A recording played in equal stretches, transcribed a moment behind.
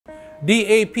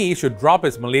DAP should drop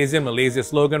its Malaysian Malaysia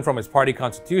slogan from its party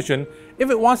constitution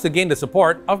if it wants to gain the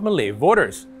support of Malay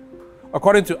voters.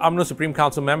 According to Umno Supreme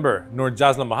Council member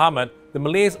Jazlan Muhammad, the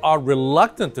Malays are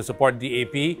reluctant to support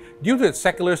DAP due to its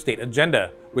secular state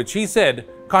agenda, which he said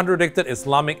contradicted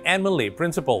Islamic and Malay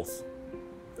principles.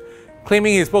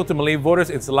 Claiming he spoke to Malay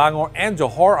voters in Selangor and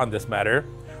Johor on this matter,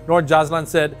 Jazlan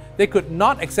said they could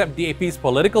not accept DAP's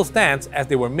political stance as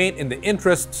they were made in the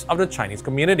interests of the Chinese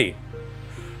community.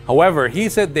 However, he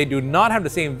said they do not have the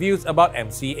same views about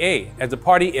MCA, as the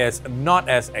party is not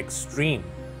as extreme.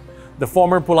 The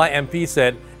former Pulai MP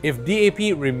said if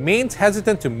DAP remains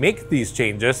hesitant to make these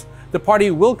changes, the party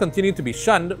will continue to be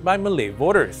shunned by Malay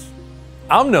voters.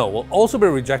 UMNO will also be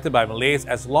rejected by Malays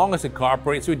as long as it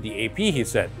cooperates with DAP, he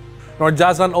said.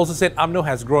 Jazlan also said UMNO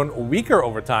has grown weaker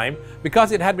over time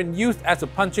because it had been used as a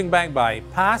punching bag by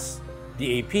PAS,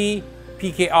 DAP,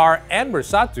 PKR, and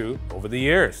Bersatu over the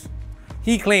years.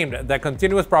 He claimed that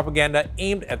continuous propaganda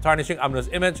aimed at tarnishing UMNO's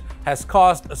image has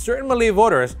caused certain Malay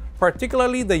voters,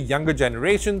 particularly the younger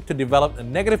generation, to develop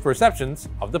negative perceptions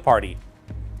of the party.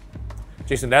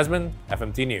 Jason Desmond,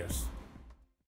 FMT News.